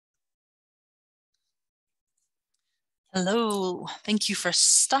Hello, thank you for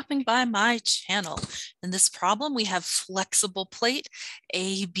stopping by my channel. In this problem, we have flexible plate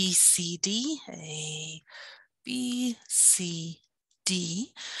A, B, C, D, A, B, C,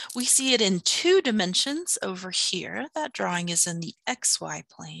 D. We see it in 2 dimensions over here. That drawing is in the XY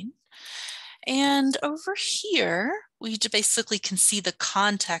plane. And over here, we basically can see the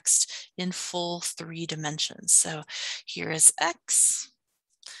context in full 3 dimensions. So here is X,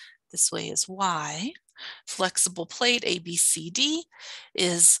 this way is Y. Flexible plate ABCD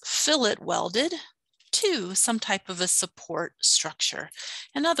is fillet welded to some type of a support structure.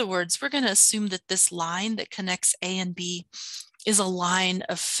 In other words, we're going to assume that this line that connects A and B is a line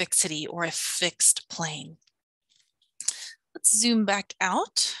of fixity or a fixed plane. Let's zoom back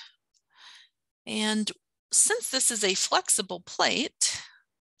out. And since this is a flexible plate,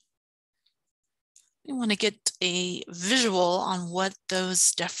 we want to get a visual on what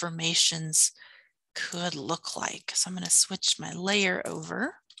those deformations could look like. So I'm going to switch my layer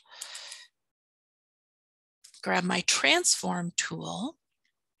over, grab my transform tool,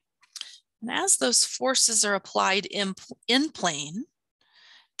 and as those forces are applied in plane,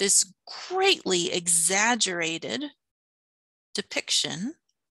 this greatly exaggerated depiction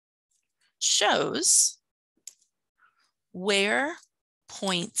shows where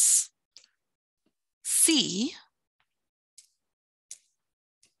points C,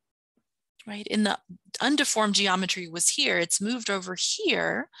 right, in the undeformed geometry was here, it's moved over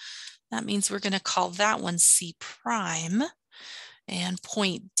here. That means we're going to call that one C prime, and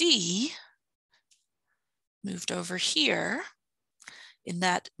point D moved over here. In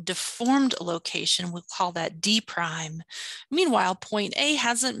that deformed location, we'll call that D prime. Meanwhile, point A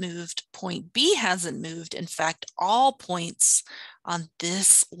hasn't moved, point B hasn't moved. In fact, all points on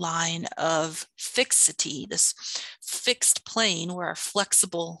this line of fixity, this fixed plane where our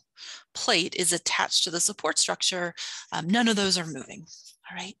flexible plate is attached to the support structure, none of those are moving,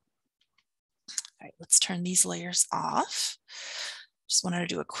 all right? All right, let's turn these layers off. Just wanted to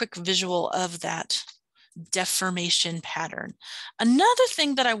do a quick visual of that deformation pattern. Another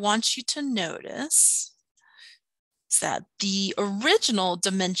thing that I want you to notice is that the original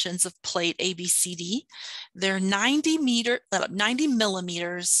dimensions of plate ABCD, they're 90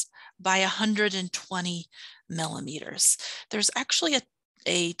 millimeters by 120 millimeters. There's actually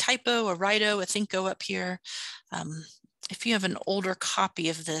a typo, a righto, a thinko up here. If you have an older copy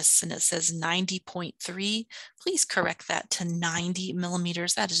of this and it says 90.3, please correct that to 90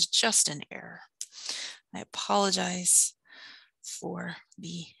 millimeters. That is just an error. I apologize for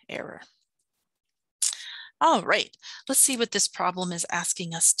the error. All right, let's see what this problem is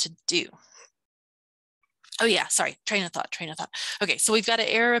asking us to do. Oh yeah, sorry, train of thought. Okay, so we've got an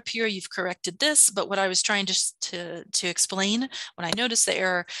error up here. You've corrected this, but what I was trying to explain when I noticed the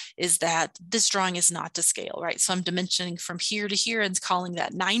error is that this drawing is not to scale, right? So I'm dimensioning from here to here and calling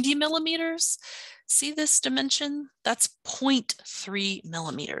that 90 millimeters. See this dimension? That's 0.3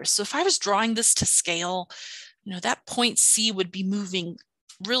 millimeters. So if I was drawing this to scale, that point C would be moving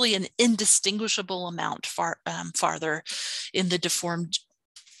really an indistinguishable amount farther in the deformed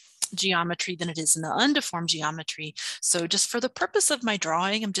geometry than it is in the undeformed geometry. So just for the purpose of my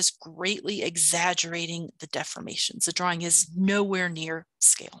drawing, I'm just greatly exaggerating the deformations. The drawing is nowhere near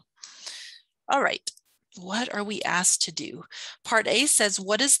scale. All right, what are we asked to do? Part A says,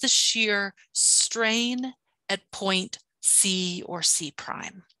 what is the shear strain at point C or C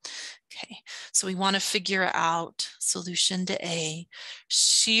prime? Okay, so we want to figure out solution to A,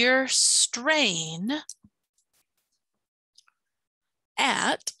 shear strain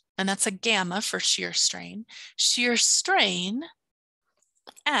at, and that's a gamma for shear strain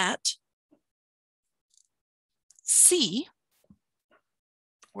at C,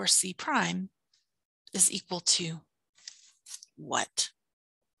 or C prime, is equal to what?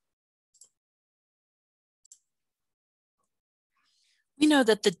 We know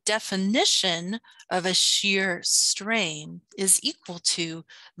that the definition of a shear strain is equal to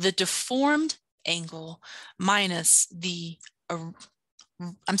the deformed angle minus the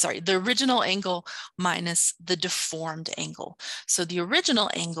original angle minus the deformed angle. So the original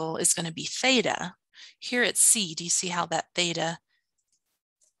angle is going to be theta. Here at C, do you see how that theta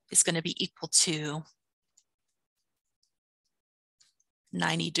is going to be equal to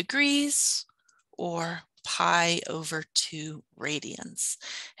 90 degrees or pi over 2 radians.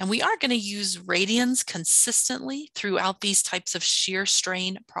 And we are going to use radians consistently throughout these types of shear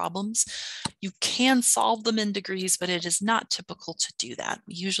strain problems. You can solve them in degrees, but it is not typical to do that.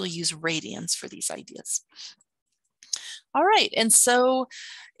 We usually use radians for these ideas. All right, and so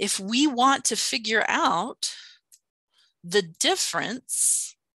if we want to figure out the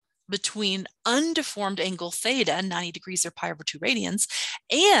difference between undeformed angle theta, 90 degrees or pi over 2 radians,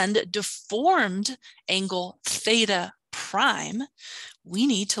 and deformed angle theta prime, we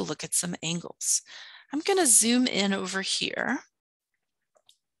need to look at some angles. I'm going to zoom in over here,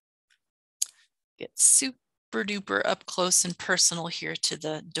 get super duper up close and personal here to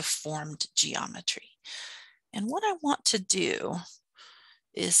the deformed geometry. And what I want to do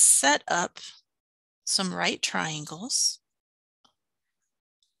is set up some right triangles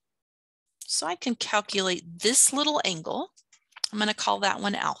so I can calculate this little angle. I'm going to call that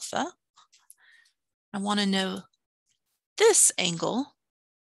one alpha. I want to know this angle.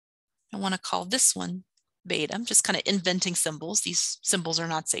 I want to call this one beta. I'm just kind of inventing symbols. These symbols are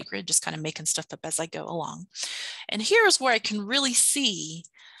not sacred, just kind of making stuff up as I go along. And here's where I can really see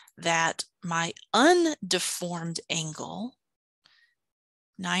that my undeformed angle,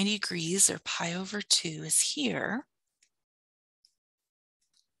 90 degrees or pi over 2, is here.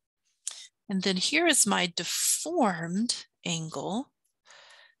 And then here is my deformed angle,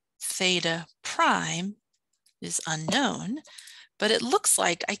 theta prime is unknown, but it looks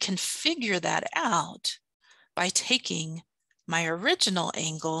like I can figure that out by taking my original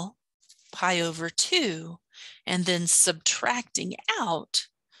angle, pi over 2, and then subtracting out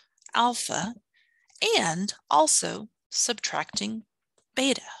alpha and also subtracting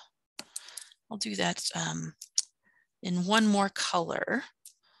beta. I'll do that in one more color.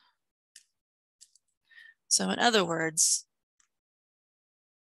 So in other words,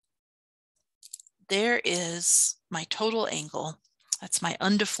 there is my total angle. That's my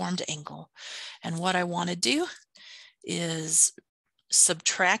undeformed angle. And what I want to do is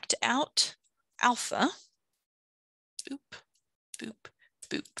subtract out alpha. Boop, boop,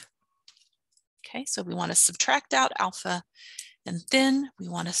 boop. Okay, so we want to subtract out alpha, and then we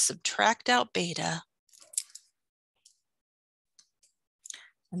want to subtract out beta.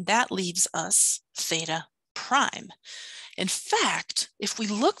 And that leaves us theta prime. In fact, if we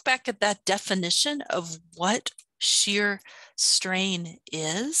look back at that definition of what shear strain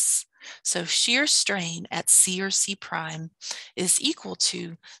is, so shear strain at C or C prime is equal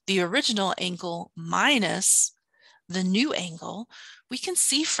to the original angle minus the new angle, we can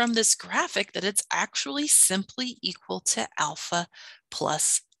see from this graphic that it's actually simply equal to alpha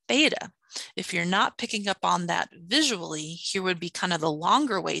plus beta. If you're not picking up on that visually, here would be kind of the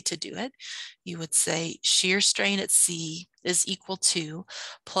longer way to do it. You would say shear strain at C is equal to,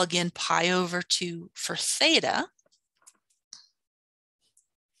 plug in pi over 2 for theta,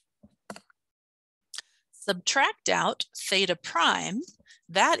 subtract out theta prime,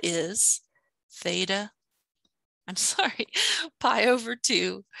 that is pi over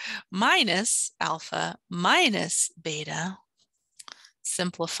 2 minus alpha minus beta.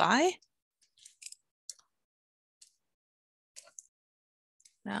 Simplify.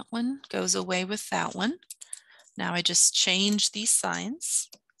 That one goes away with that one. Now I just change these signs.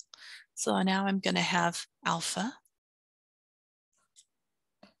 So now I'm going to have alpha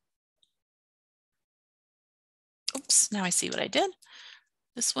oops, now I see what I did.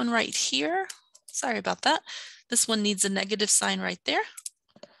 This one right here, sorry about that. This one needs a negative sign right there.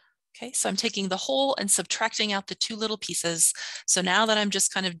 Okay, so I'm taking the whole and subtracting out the two little pieces. So now that I'm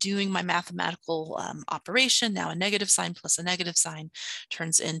just kind of doing my mathematical operation, now a negative sign plus a negative sign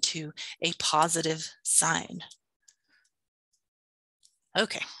turns into a positive sign.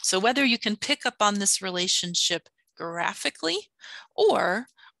 Okay, so whether you can pick up on this relationship graphically or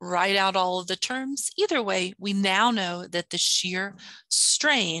write out all of the terms, either way, we now know that the shear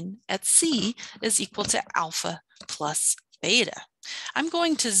strain at C is equal to alpha plus beta. I'm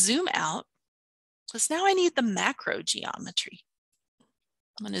going to zoom out because now I need the macro geometry.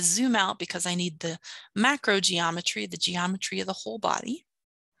 I'm going to zoom out because I need the macro geometry, the geometry of the whole body.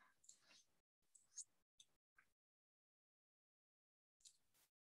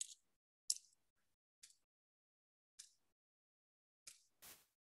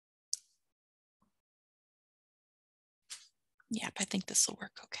 Yep, I think this will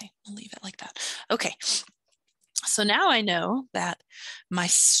work okay. I'll leave it like that. Okay, so now I know that my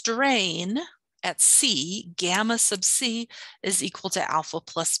strain at C, gamma sub C, is equal to alpha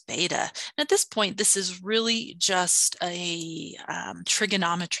plus beta. And at this point, this is really just a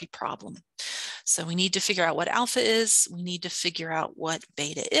trigonometry problem. So we need to figure out what alpha is. We need to figure out what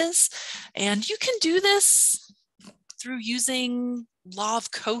beta is. And you can do this through using law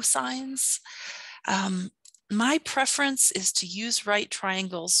of cosines. My preference is to use right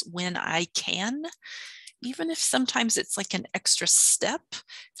triangles when I can, even if sometimes it's like an extra step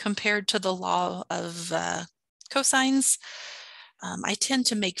compared to the law of cosines. I tend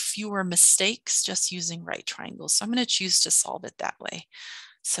to make fewer mistakes just using right triangles. So I'm going to choose to solve it that way.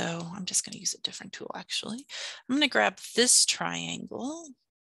 So I'm just going to use a different tool actually. I'm going to grab this triangle.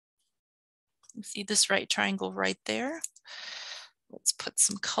 You see this right triangle right there? Let's put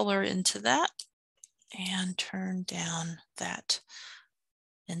some color into that and turn down that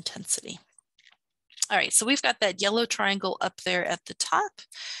intensity. All right, so we've got that yellow triangle up there at the top,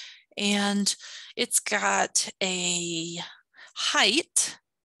 and it's got a height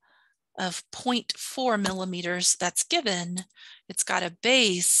of 0.4 millimeters that's given. It's got a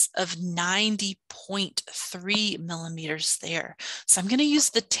base of 90.3 millimeters there. So I'm going to use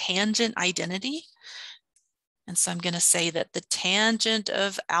the tangent identity. And so I'm going to say that the tangent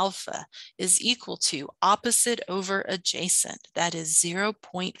of alpha is equal to opposite over adjacent. That is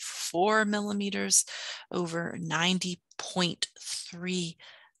 0.4 millimeters over 90.3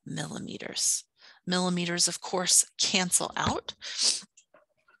 millimeters. Millimeters, of course, cancel out.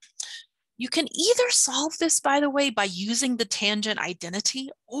 You can either solve this, by the way, by using the tangent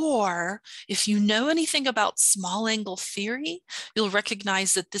identity, or if you know anything about small angle theory, you'll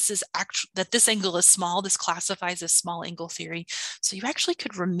recognize that this angle is small. This classifies as small angle theory. So you actually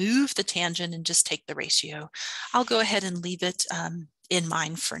could remove the tangent and just take the ratio. I'll go ahead and leave it in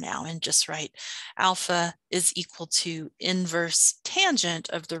mind for now and just write alpha is equal to inverse tangent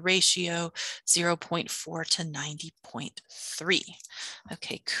of the ratio 0.4 to 90.3.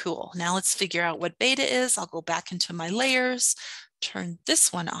 Okay, cool. Now let's figure out what beta is. I'll go back into my layers, turn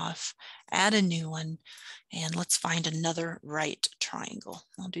this one off, add a new one, and let's find another right triangle.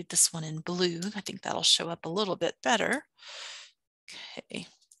 I'll do this one in blue. I think that'll show up a little bit better. Okay.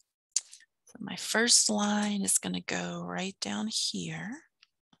 So my first line is going to go right down here.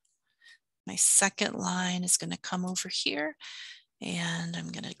 My second line is going to come over here, and I'm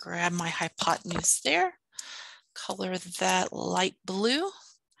going to grab my hypotenuse there, color that light blue,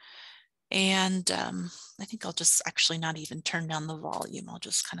 and I think I'll just actually not even turn down the volume. I'll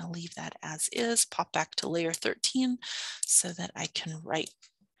just kind of leave that as is, pop back to layer 13 so that I can write.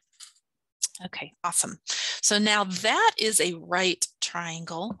 Okay, awesome. So now that is a right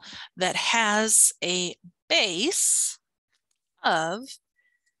triangle that has a base of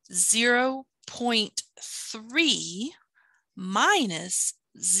 0.3 minus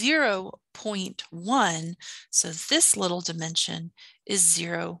 0.1. So this little dimension is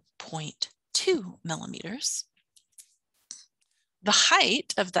 0.2 millimeters. The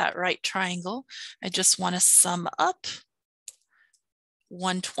height of that right triangle, I just want to sum up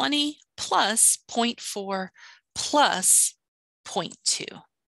 120 plus 0.4 plus 0.2.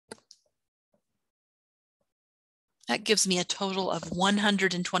 That gives me a total of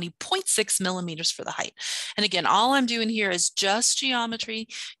 120.6 millimeters for the height. And again, all I'm doing here is just geometry.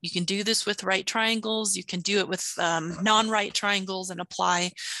 You can do this with right triangles. You can do it with non-right triangles and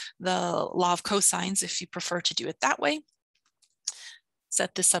apply the law of cosines if you prefer to do it that way.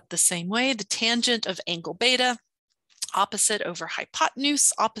 Set this up the same way. The tangent of angle beta, opposite over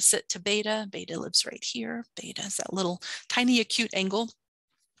hypotenuse, opposite to beta. Beta lives right here. Beta is that little tiny acute angle,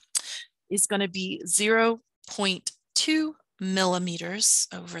 is going to be 0.2 millimeters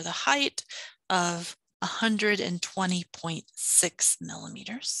over the height of 120.6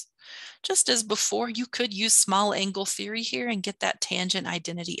 millimeters. Just as before, you could use small angle theory here and get that tangent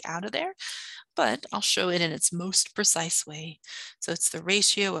identity out of there, but I'll show it in its most precise way. So it's the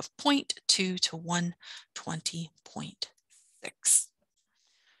ratio of 0.2 to 120.6.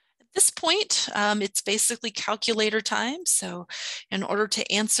 At this point, it's basically calculator time. So in order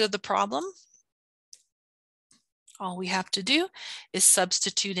to answer the problem, all we have to do is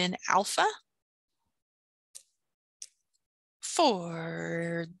substitute in alpha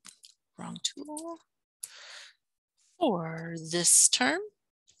for, wrong tool, for this term,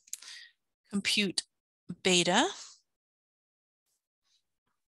 compute beta,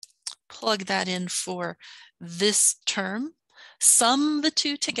 plug that in for this term, sum the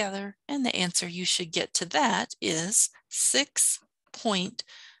two together, and the answer you should get to that is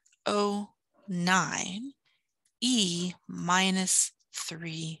 6.09 E minus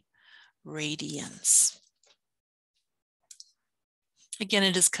 3 radians. Again,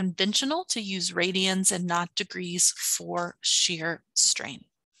 it is conventional to use radians and not degrees for shear strain.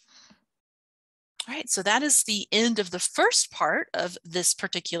 All right, so that is the end of the first part of this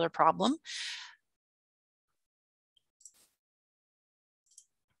particular problem.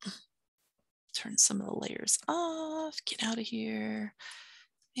 Turn some of the layers off, get out of here,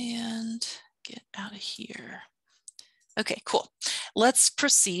 and get out of here. Okay, cool. Let's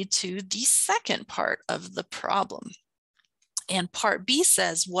proceed to the second part of the problem. And part B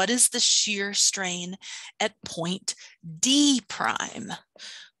says, what is the shear strain at point D prime?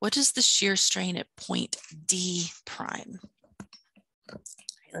 What is the shear strain at point D prime?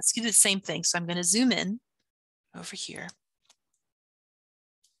 Let's do the same thing. So I'm going to zoom in over here.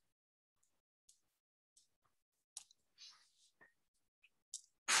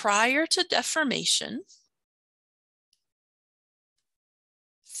 Prior to deformation,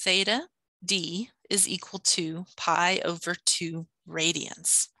 theta d is equal to pi over 2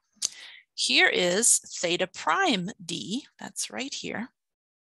 radians. Here is theta prime d, that's right here.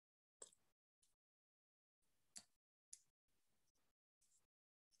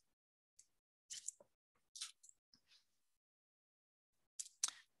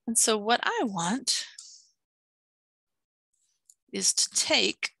 And so what I want is to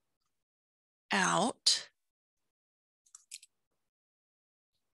take out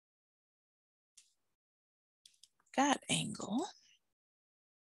that angle.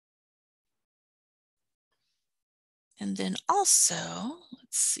 And then also,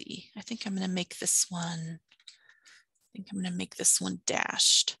 let's see, I think I'm going to make this one,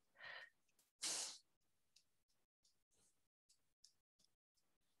 dashed.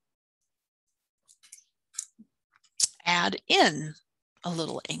 Add in a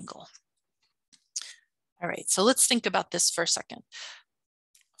little angle. All right, so let's think about this for a second.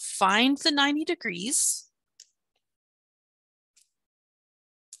 Find the 90 degrees.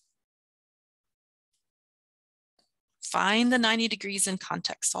 Find the 90 degrees in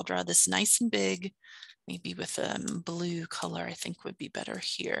context. I'll draw this nice and big, maybe with a blue color, I think would be better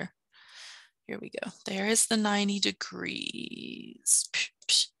here. Here we go. There is the 90 degrees.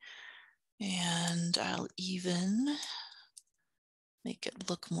 And I'll even make it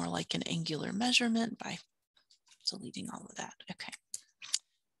look more like an angular measurement by deleting all of that. Okay.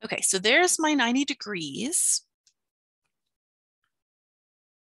 Okay, so there's my 90 degrees.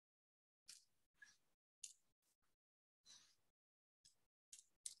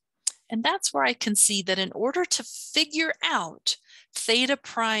 And that's where I can see that in order to figure out theta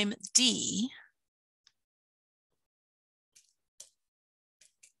prime d,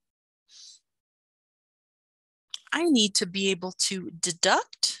 I need to be able to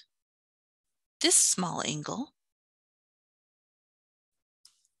deduct this small angle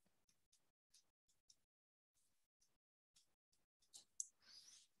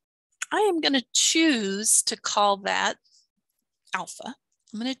I am going to choose to call that alpha.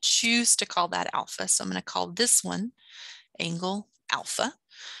 I'm going to choose to call that alpha. So I'm going to call this one angle alpha.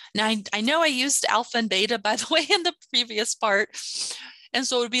 Now, I know I used alpha and beta, by the way, in the previous part. And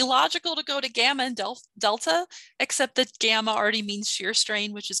so it would be logical to go to gamma and delta, except that gamma already means shear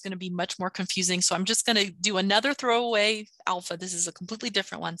strain, which is going to be much more confusing. So I'm just going to do another throwaway alpha. This is a completely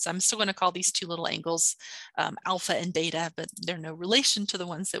different one. So I'm still going to call these two little angles alpha and beta, but they're no relation to the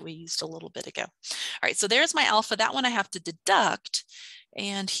ones that we used a little bit ago. All right, so there's my alpha. That one I have to deduct.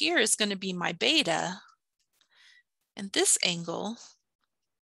 And here is going to be my beta. And this angle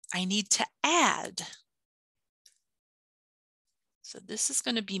I need to add. So this is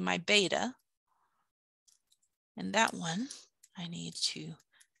going to be my beta. And that one I need to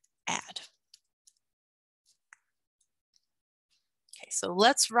add. Okay, so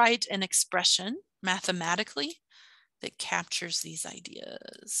let's write an expression mathematically that captures these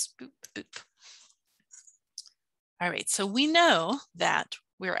ideas. Boop, boop. All right, so we know that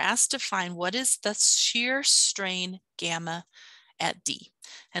we're asked to find what is the shear strain gamma at D.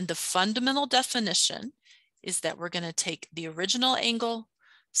 And the fundamental definition is that we're going to take the original angle,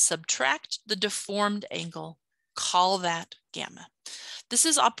 subtract the deformed angle, call that gamma. This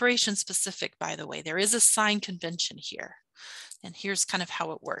is operation specific, by the way. There is a sign convention here. And here's kind of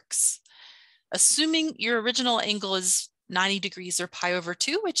how it works. Assuming your original angle is 90 degrees or pi over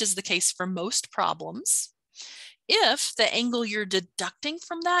 2, which is the case for most problems, if the angle you're deducting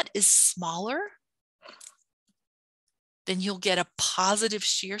from that is smaller, then you'll get a positive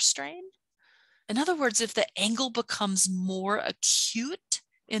shear strain. In other words, if the angle becomes more acute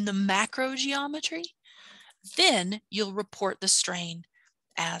in the macro geometry, then you'll report the strain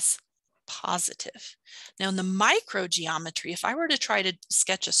as positive. Now in the micro geometry, if I were to try to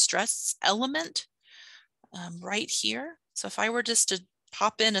sketch a stress element right here, so if I were just to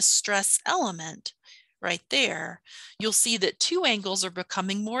pop in a stress element right there, you'll see that two angles are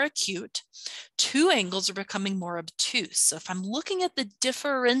becoming more acute, two angles are becoming more obtuse. So if I'm looking at the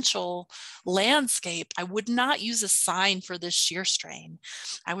differential landscape, I would not use a sign for this shear strain.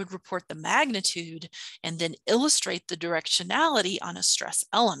 I would report the magnitude and then illustrate the directionality on a stress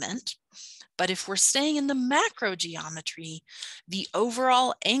element. But if we're staying in the macro geometry, the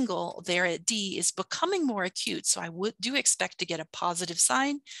overall angle there at D is becoming more acute. So I do expect to get a positive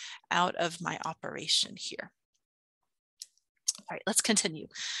sign out of my operation here. All right, let's continue.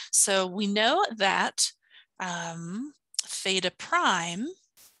 So we know that theta prime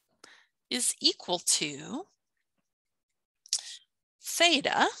is equal to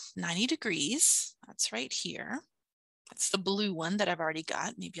theta, 90 degrees. That's right here. That's the blue one that I've already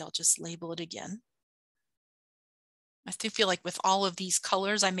got. Maybe I'll just label it again. I do feel like with all of these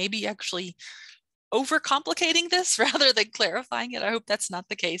colors, I may be actually overcomplicating this rather than clarifying it. I hope that's not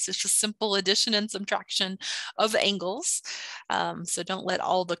the case. It's just simple addition and subtraction of angles. So don't let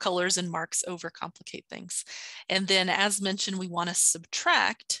all the colors and marks overcomplicate things. And then as mentioned, we want to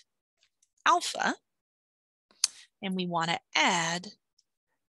subtract alpha and we want to add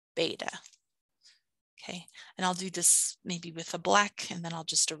beta. Okay, and I'll do this maybe with a black and then I'll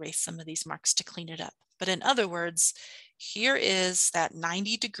just erase some of these marks to clean it up. But in other words, here is that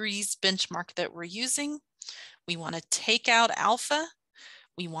 90 degrees benchmark that we're using. We want to take out alpha,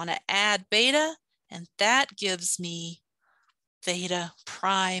 we want to add beta, and that gives me theta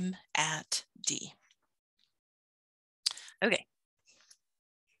prime at D. Okay.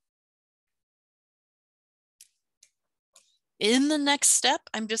 In the next step,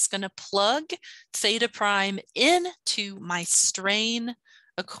 I'm just going to plug theta prime into my strain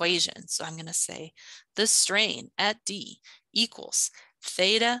equation. So I'm going to say the strain at D equals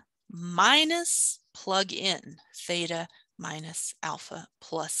theta minus, plug in theta minus alpha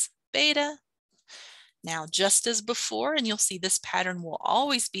plus beta. Now, just as before, and you'll see this pattern will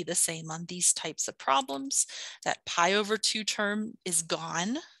always be the same on these types of problems, that pi over 2 term is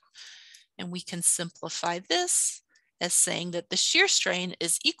gone. And we can simplify this as saying that the shear strain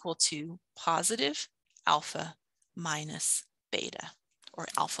is equal to positive alpha minus beta, or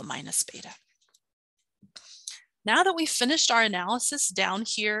alpha minus beta. Now that we've finished our analysis down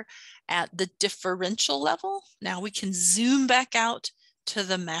here at the differential level, now we can zoom back out to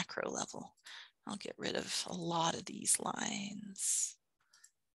the macro level. I'll get rid of a lot of these lines.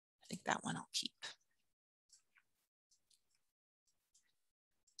 I think that one I'll keep.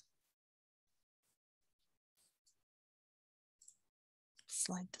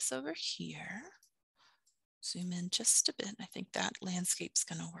 Slide this over here. Zoom in just a bit. I think that landscape's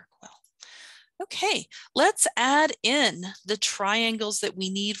going to work well. Okay, let's add in the triangles that we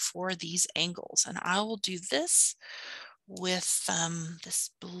need for these angles. And I will do this with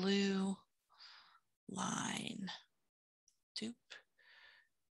this blue line. Doop,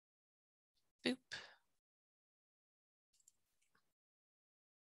 boop.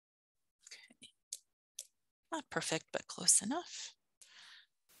 Okay, not perfect, but close enough.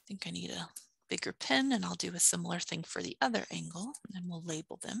 I think I need a bigger pen and I'll do a similar thing for the other angle and then we'll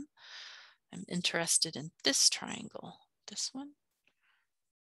label them. I'm interested in this triangle, this one.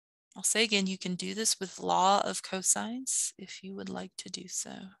 I'll say again, you can do this with law of cosines if you would like to do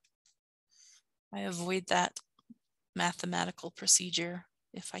so. I avoid that mathematical procedure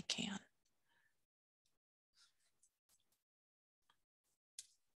if I can.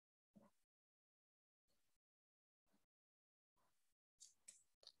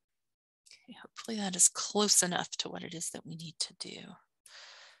 Okay, hopefully that is close enough to what it is that we need to do.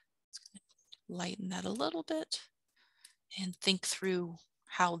 Lighten that a little bit and think through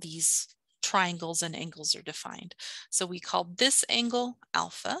how these triangles and angles are defined. So we called this angle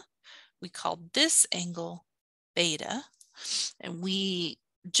alpha, we called this angle beta, and we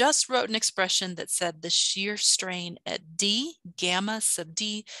just wrote an expression that said the shear strain at D, gamma sub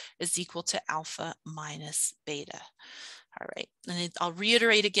D, is equal to alpha minus beta. All right, and I'll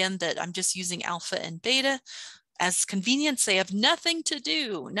reiterate again that I'm just using alpha and beta as convenience. They have nothing to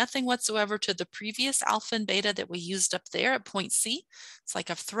do, nothing whatsoever to the previous alpha and beta that we used up there at point C. It's like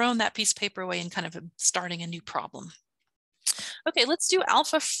I've thrown that piece of paper away and kind of starting a new problem. Okay, let's do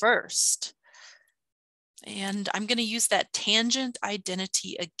alpha first. And I'm going to use that tangent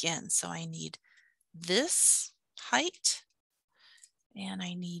identity again. So I need this height and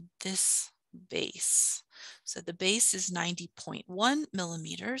I need this base. So the base is 90.1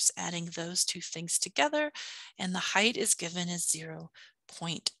 millimeters, adding those two things together, and the height is given as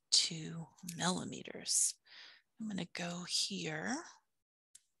 0.2 millimeters. I'm going to go here.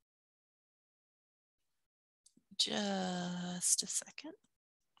 Just a second.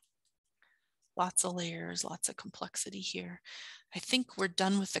 Lots of layers, lots of complexity here. I think we're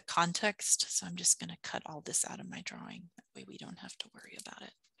done with the context, so I'm just going to cut all this out of my drawing. That way we don't have to worry about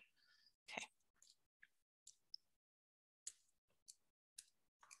it. Okay.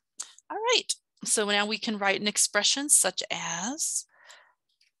 All right, so now we can write an expression such as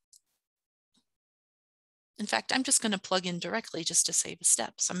In fact, I'm just going to plug in directly just to save a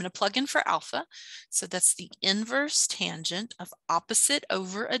step. So I'm going to plug in for alpha. So that's the inverse tangent of opposite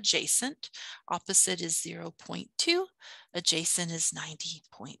over adjacent. Opposite is 0.2, adjacent is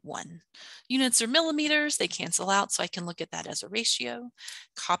 90.1. Units are millimeters, they cancel out, so I can look at that as a ratio.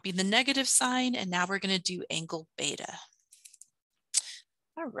 Copy the negative sign, and now we're going to do angle beta.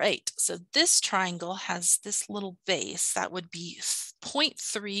 All right, so this triangle has this little base that would be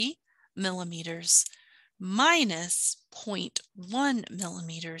 0.3 millimeters minus 0.1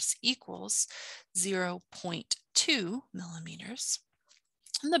 millimeters equals 0.2 millimeters.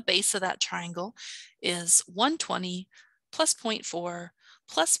 And the base of that triangle is 120 plus 0.4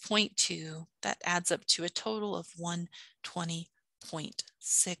 plus 0.2. That adds up to a total of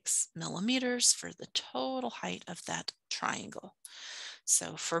 120.6 millimeters for the total height of that triangle.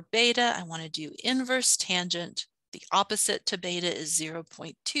 So for beta, I want to do inverse tangent. The opposite to beta is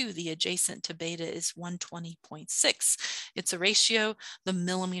 0.2. The adjacent to beta is 120.6. It's a ratio. The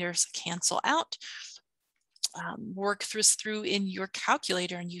millimeters cancel out. Work this through in your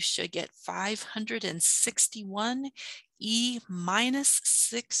calculator and you should get 561 E minus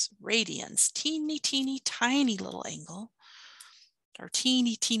 6 radians. Teeny, teeny, tiny little angle, or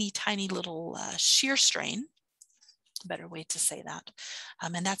teeny, teeny, tiny little shear strain. Better way to say that.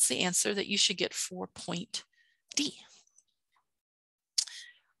 And that's the answer that you should get for point D.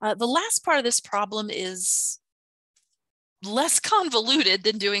 The last part of this problem is less convoluted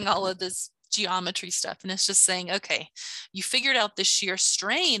than doing all of this geometry stuff. And it's just saying, okay, you figured out the shear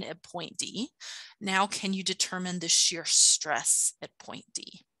strain at point D. Now, can you determine the shear stress at point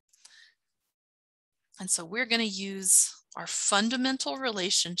D? And so we're going to use our fundamental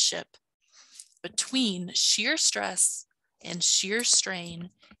relationship between shear stress and shear strain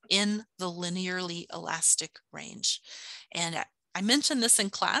in the linearly elastic range. And I mentioned this in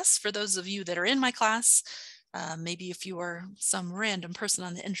class for those of you that are in my class. Maybe if you are some random person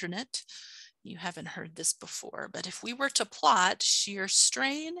on the internet, you haven't heard this before. But if we were to plot shear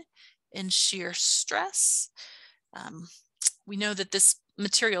strain and shear stress, we know that this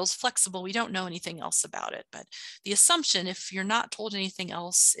material is flexible. We don't know anything else about it, but the assumption, if you're not told anything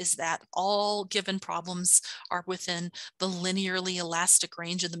else, is that all given problems are within the linearly elastic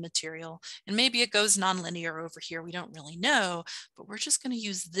range of the material. And maybe it goes nonlinear over here. We don't really know, but we're just going to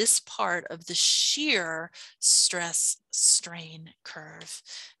use this part of the shear stress strain curve.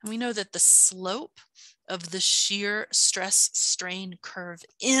 And we know that the slope of the shear stress strain curve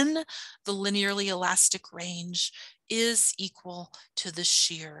in the linearly elastic range is equal to the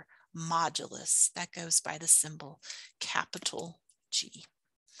shear modulus. That goes by the symbol capital G.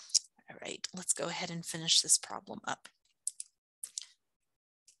 All right, let's go ahead and finish this problem up.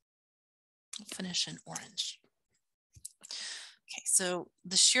 I'll finish in orange. Okay, so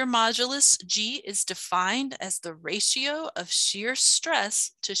the shear modulus G is defined as the ratio of shear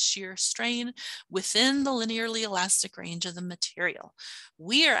stress to shear strain within the linearly elastic range of the material.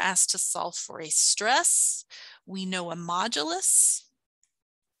 We are asked to solve for a stress. We know a modulus,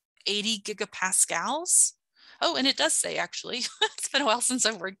 80 gigapascals. Oh, and it does say, actually, it's been a while since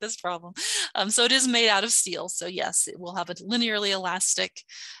I've worked this problem. So it is made out of steel. So yes, it will have a linearly elastic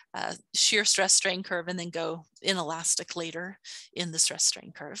shear stress strain curve and then go inelastic later in the stress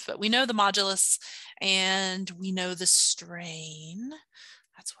strain curve. But we know the modulus and we know the strain.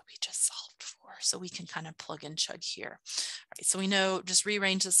 That's what we just solved for. So we can kind of plug and chug here. All right, so we know, just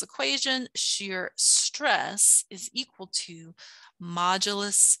rearrange this equation, shear stress is equal to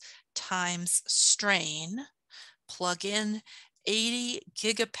modulus times strain. Plug in 80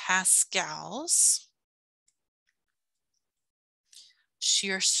 gigapascals.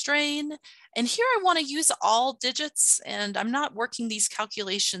 Shear strain. And here I want to use all digits, and I'm not working these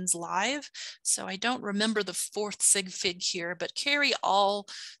calculations live, so I don't remember the fourth sig fig here, but carry all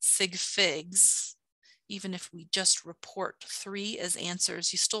sig figs. Even if we just report 3 as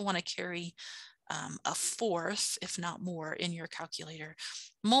answers, you still want to carry a fourth, if not more, in your calculator.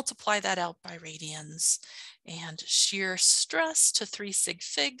 Multiply that out by radians, and shear stress to 3 sig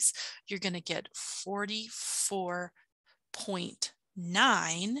figs, you're going to get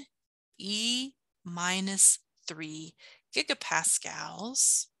 44.9 E minus 3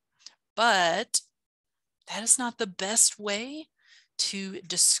 gigapascals. But that is not the best way to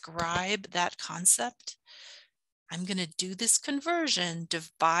describe that concept. I'm going to do this conversion,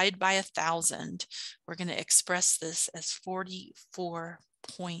 divide by 1,000. We're going to express this as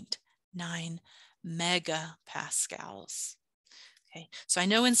 44.9 megapascals. Okay, so I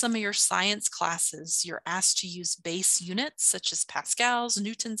know in some of your science classes, you're asked to use base units such as pascals,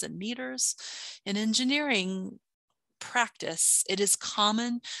 newtons, and meters. In engineering, practice, it is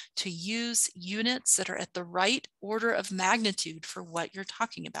common to use units that are at the right order of magnitude for what you're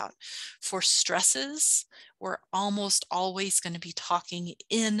talking about. For stresses, we're almost always going to be talking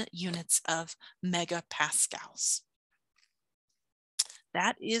in units of megapascals.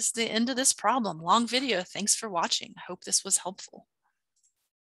 That is the end of this problem. Long video. Thanks for watching. I hope this was helpful.